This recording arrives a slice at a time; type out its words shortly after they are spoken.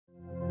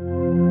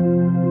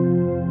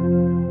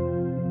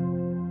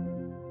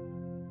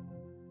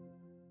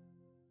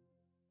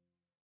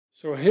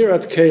So here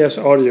at KS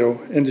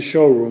Audio in the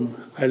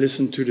showroom, I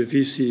listened to the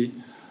VC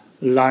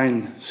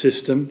line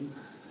system,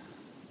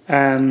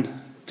 and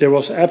there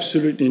was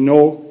absolutely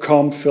no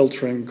comp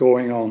filtering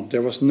going on.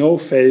 There was no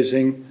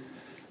phasing.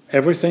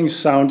 Everything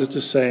sounded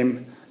the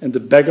same in the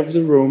back of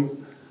the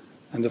room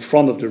and the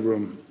front of the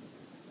room.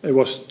 It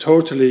was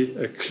totally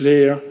a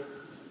clear,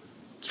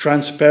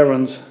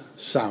 transparent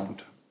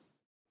sound.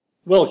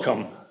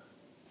 Welcome.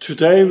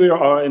 Today we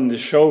are in the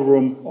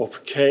showroom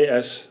of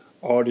KS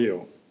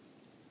Audio.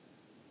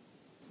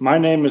 My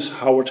name is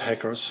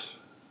HowardHeckers.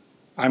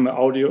 I'm an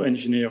audio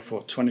engineer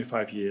for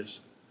 25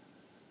 years.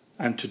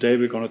 And today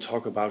we're going to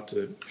talk about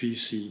the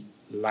VC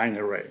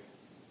LINEarray,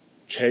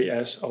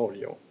 KS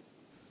Audio.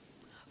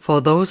 For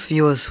those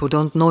viewers who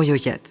don't know you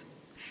yet,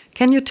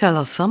 can you tell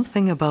us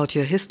something about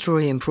your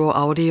history in pro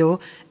audio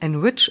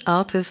and which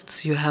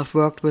artists you have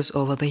worked with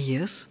over the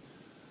years?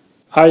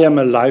 I am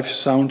a live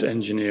sound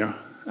engineer,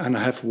 and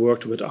I have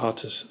worked with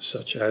artists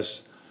such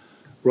as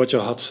Roger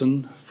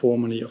Hodgson,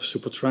 formerly of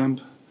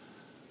Supertramp,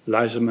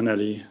 Liza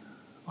Minnelli,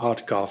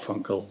 Art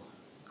Garfunkel,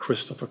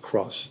 Christopher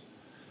Cross,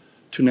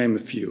 to name a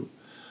few.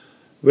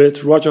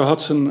 With Roger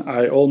Hodgson,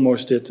 I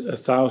almost did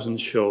 1,000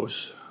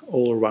 shows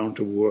all around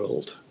the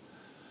world.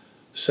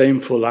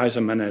 Same for Liza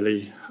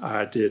Minnelli.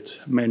 I did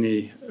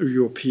many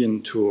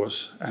European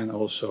tours and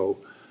also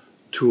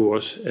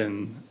tours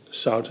in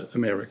South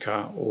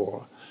America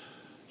or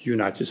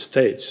United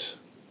States.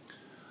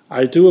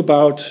 I do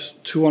about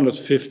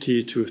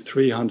 250 to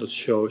 300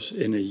 shows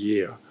in a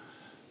year.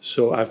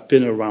 So I've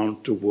been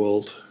around the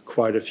world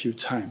quite a few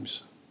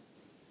times.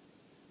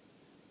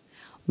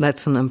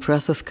 That's an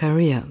impressive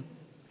career.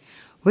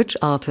 Which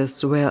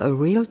artists were a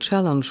real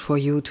challenge for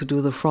you to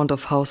do the front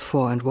of house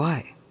for, and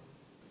why?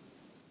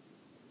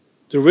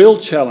 The real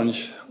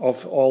challenge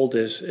of all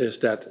this is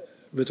that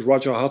with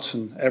Roger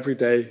Hodgson, every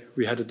day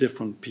we had a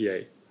different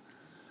PA.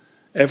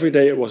 Every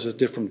day it was a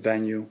different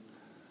venue,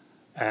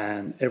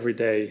 and every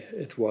day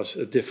it was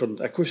a different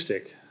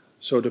acoustic.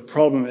 So the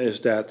problem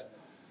is that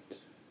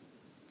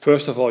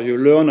first of all, you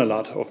learn a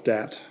lot of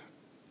that,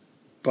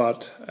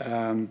 but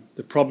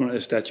the problem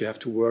is that you have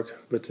to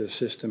work with the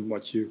system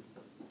what you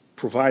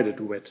provided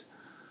with.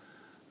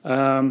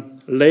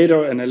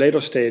 Later, in a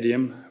later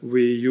stadium,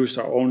 we used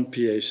our own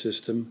PA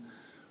system,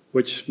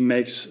 which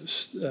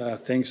makes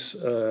things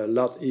a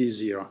lot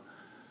easier,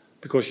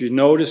 because you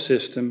know the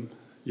system,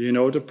 you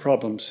know the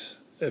problems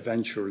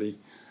eventually.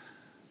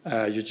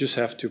 You just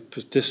have to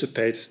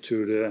participate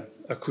to the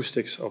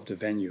acoustics of the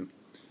venue.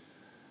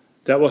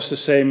 That was the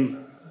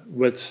same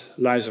with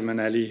Liza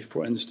Minnelli,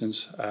 for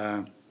instance.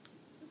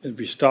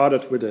 We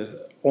started with our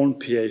own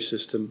PA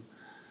system,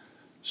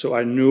 so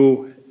I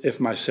knew if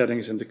my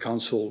settings in the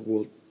console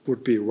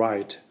would be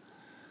right.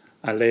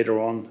 And later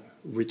on,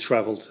 we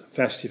traveled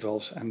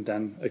festivals, and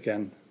then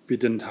again, we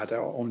didn't have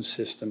our own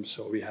system,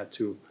 so we had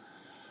to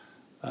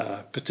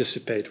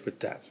participate with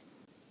that.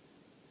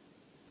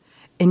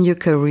 In your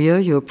career,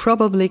 you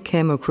probably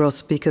came across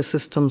speaker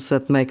systems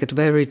that make it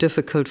very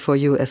difficult for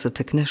you as a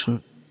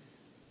technician.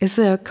 Is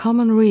there a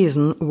common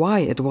reason why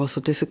it was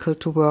so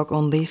difficult to work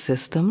on these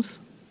systems?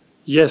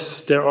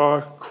 Yes, there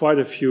are quite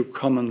a few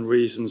common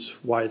reasons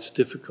why it's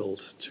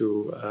difficult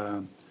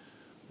to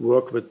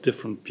work with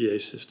different PA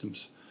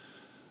systems.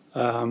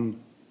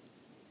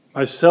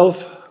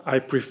 Myself, I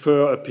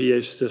prefer a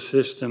PA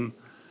system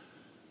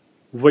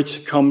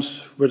which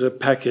comes with a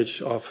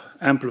package of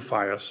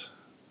amplifiers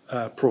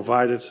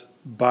provided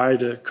by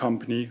the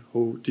company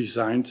who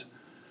designed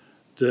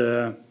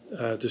the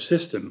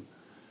system.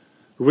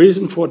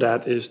 Reason for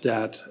that is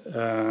that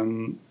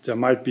there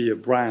might be a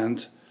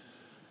brand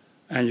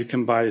and you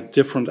can buy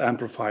different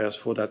amplifiers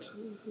for that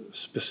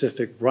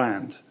specific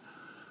brand,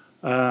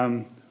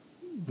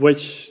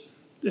 which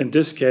in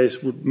this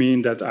case would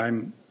mean that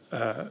I'm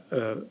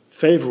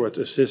favorite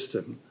a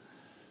system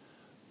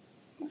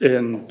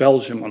in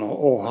Belgium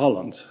or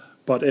Holland.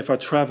 But if I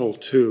travel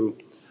to,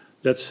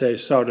 let's say,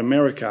 South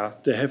America,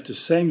 they have the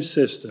same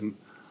system,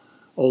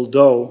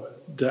 although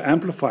the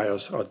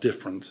amplifiers are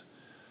different.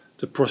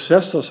 The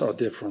processors are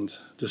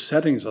different, the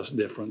settings are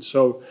different,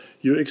 so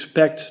you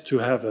expect to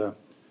have a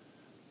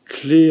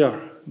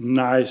clear,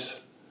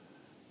 nice,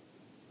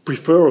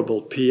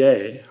 preferable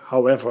PA.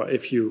 However,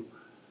 if you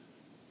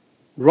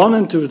run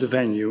into the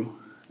venue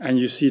and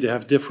you see they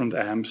have different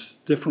amps,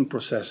 different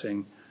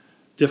processing,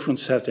 different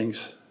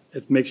settings,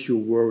 it makes you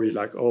worry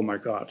like, oh my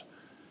God,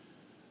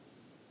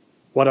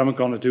 what am I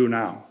going to do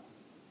now?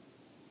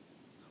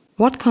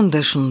 What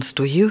conditions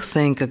do you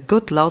think a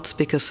good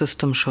loudspeaker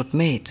system should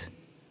meet?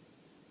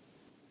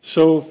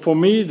 So for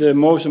me, the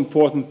most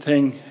important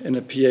thing in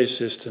a PA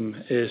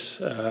system is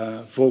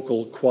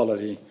vocal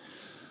quality.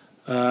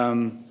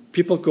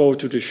 People go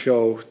to the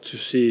show to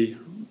see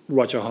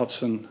Roger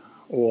Hodgson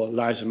or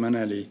Liza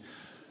Minnelli.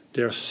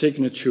 Their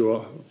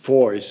signature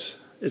voice,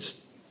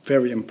 it's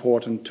very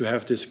important to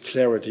have this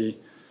clarity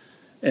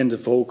in the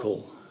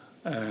vocal.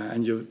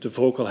 And the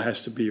vocal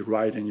has to be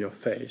right in your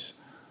face.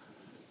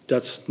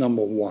 That's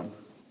number one.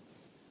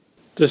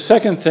 The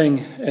second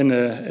thing in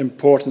the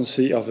importance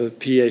of a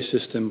PA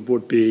system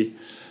would be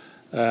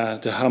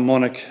the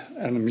harmonic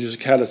and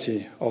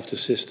musicality of the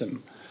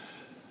system.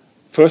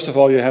 First of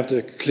all, you have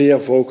the clear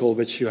vocal,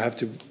 which you have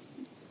to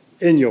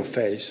in your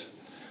face.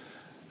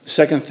 The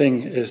second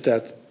thing is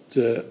that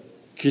the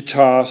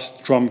guitars,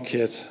 drum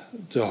kit,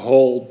 the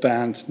whole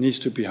band needs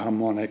to be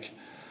harmonic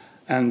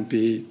and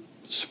be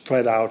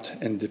spread out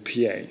in the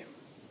PA.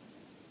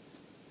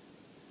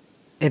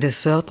 It is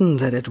certain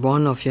that at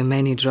one of your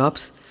many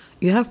jobs,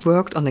 you have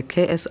worked on a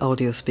KS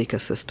audio speaker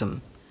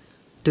system.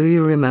 Do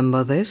you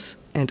remember this?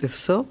 And if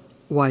so,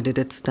 why did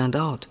it stand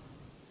out?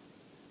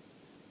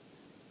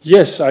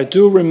 Yes, I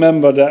do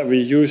remember that we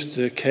used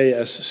the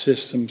KS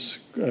systems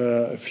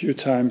a few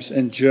times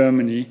in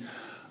Germany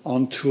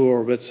on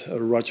tour with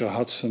Roger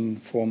Hodgson,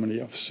 formerly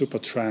of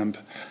Supertramp.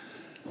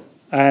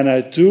 And I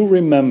do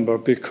remember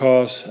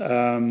because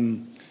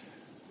the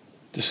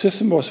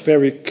system was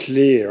very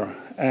clear.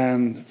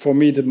 And for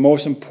me, the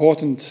most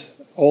important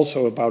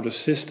also about the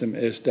system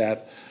is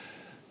that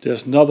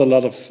there's not a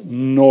lot of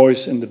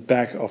noise in the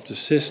back of the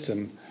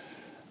system.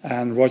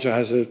 And Roger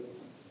has a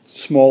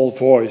small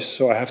voice,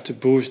 so I have to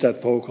boost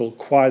that vocal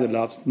quite a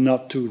lot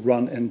not to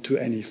run into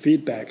any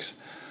feedbacks.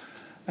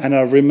 And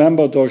I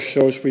remember those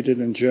shows we did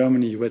in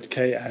Germany with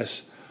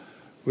KS,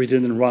 we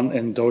didn't run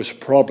in those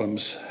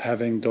problems,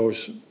 having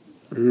those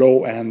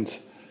low-end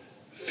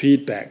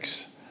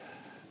feedbacks.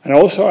 And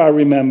also I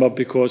remember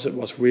because it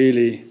was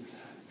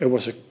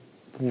a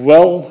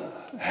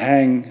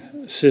well-hang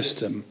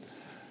system.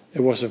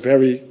 It was a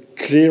very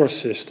clear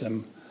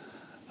system.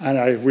 And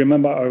I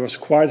remember I was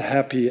quite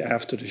happy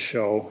after the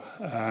show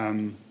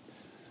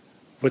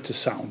with the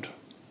sound.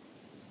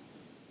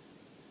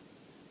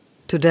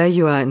 Today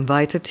you are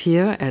invited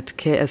here at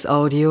KS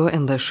Audio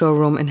in the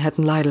showroom in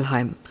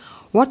Hetten-Leidelheim.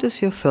 What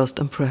is your first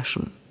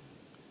impression?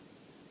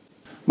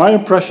 My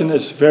impression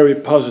is very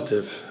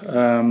positive.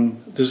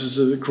 This is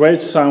a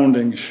great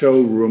sounding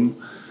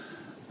showroom,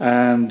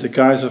 and the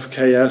guys of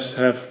KS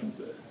have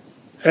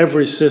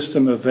every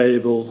system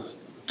available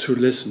to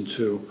listen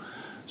to.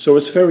 So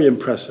it's very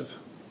impressive.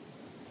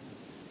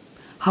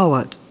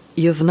 Howard,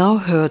 you've now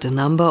heard a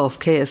number of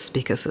KS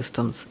speaker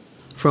systems,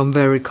 from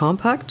very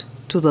compact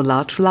to the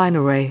large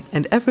LINEarray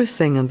and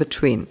everything in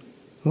between.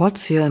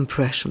 What's your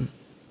impression?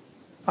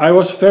 I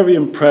was very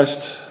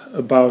impressed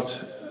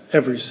about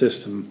every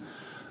system.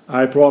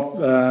 I brought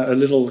a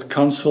little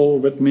console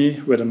with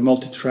me with a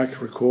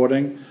multi-track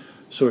recording,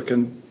 so I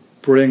can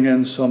bring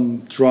in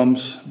some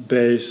drums,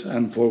 bass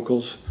and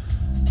vocals.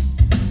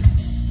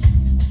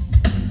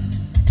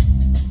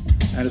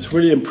 And it's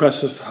really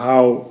impressive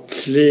how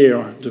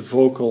clear the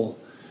vocal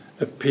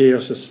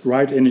appears. It's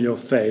right in your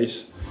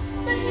face.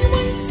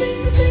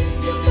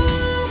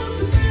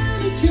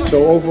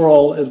 So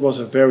overall, it was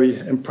a very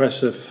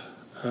impressive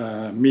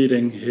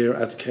meeting here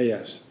at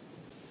KS.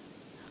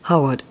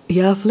 Howard,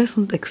 you have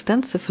listened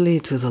extensively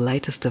to the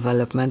latest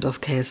development of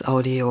KS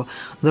Audio,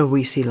 the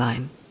VC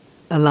line,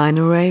 a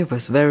LINEarray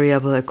with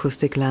variable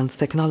acoustic lens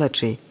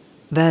technology,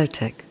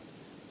 VALTEC.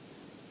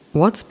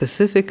 What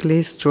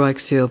specifically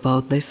strikes you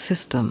about this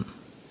system?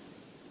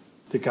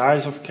 The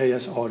guys of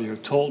KS Audio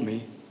told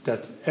me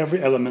that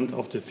every element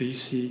of the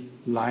VC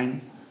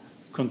line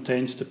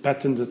contains the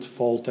patented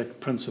VALTEC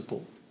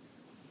principle.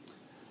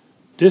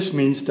 This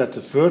means that the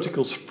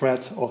vertical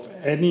spread of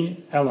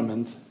any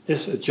element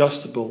is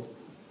adjustable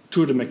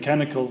to the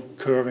mechanical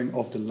curving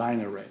of the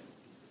LINEarray.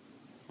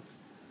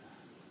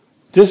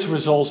 This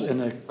results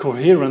in a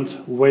coherent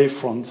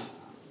wavefront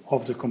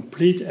of the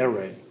complete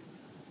array.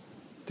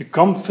 The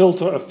comb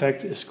filter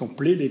effect is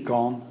completely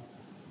gone.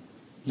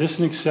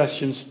 Listening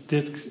sessions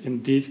did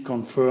indeed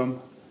confirm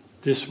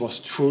this was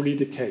truly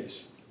the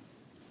case.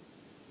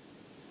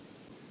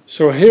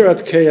 So here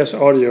at KS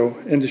Audio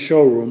in the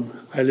showroom,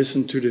 I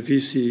listened to the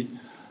VC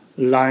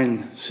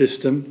line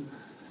system,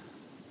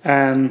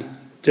 and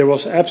there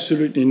was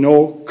absolutely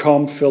no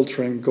comb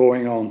filtering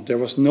going on. There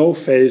was no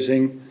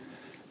phasing.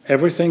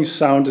 Everything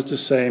sounded the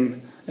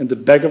same in the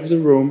back of the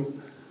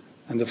room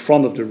and the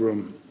front of the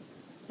room.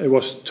 It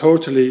was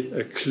totally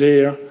a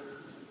clear,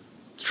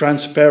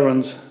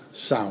 transparent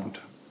sound.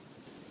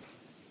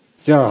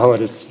 Ja,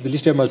 Howard, jetzt will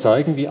ich dir mal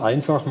zeigen, wie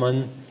einfach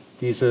man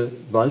diese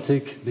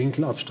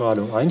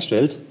VALTEC-Winkelabstrahlung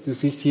einstellt. Du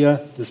siehst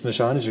hier das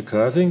mechanische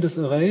Curving des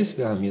Arrays.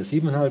 Wir haben hier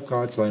 7,5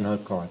 Grad, 2,5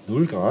 Grad,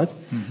 0 Grad.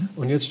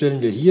 Und jetzt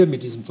stellen wir hier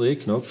mit diesem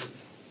Drehknopf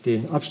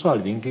den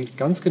Abstrahlwinkel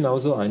ganz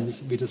genauso ein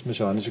wie das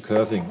mechanische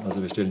Curving.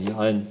 Also wir stellen hier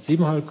ein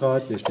 7,5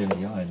 Grad, wir stellen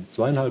hier ein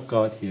 2,5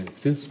 Grad, hier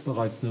sind es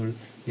bereits 0,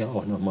 hier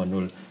auch nochmal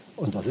 0.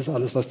 Und das ist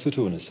alles, was zu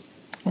tun ist.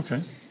 Okay.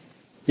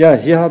 Ja,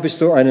 hier habe ich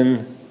so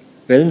einen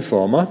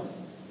Wellenformer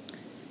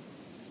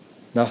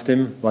nach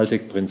dem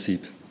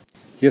VALTEC-Prinzip.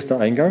 Hier ist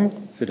der Eingang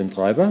für den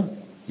Treiber,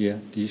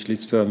 hier die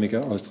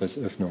schlitzförmige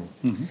Austrittsöffnung.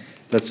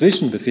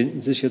 Dazwischen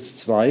befinden sich jetzt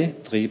zwei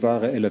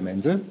drehbare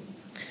Elemente.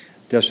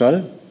 Der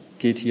Schall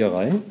geht hier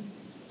rein,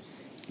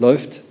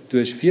 läuft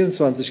durch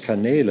 24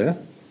 Kanäle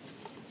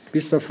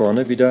bis da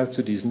vorne wieder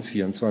zu diesen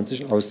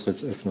 24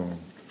 Austrittsöffnungen.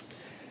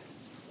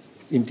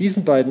 In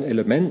diesen beiden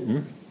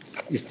Elementen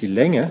ist die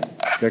Länge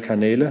der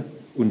Kanäle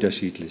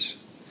unterschiedlich.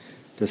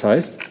 Das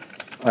heißt,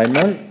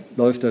 einmal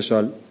läuft der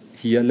Schall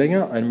hier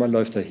länger, einmal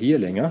läuft er hier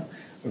länger.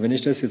 Und wenn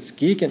ich das jetzt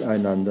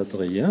gegeneinander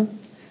drehe,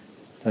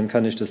 dann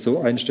kann ich das so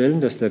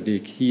einstellen, dass der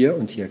Weg hier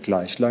und hier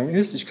gleich lang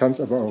ist. Ich kann es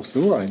aber auch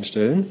so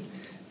einstellen,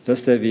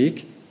 dass der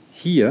Weg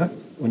hier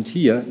und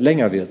hier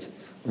länger wird.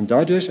 Und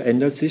dadurch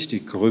ändert sich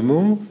die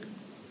Krümmung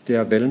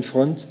der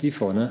Wellenfront, die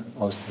vorne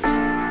austritt.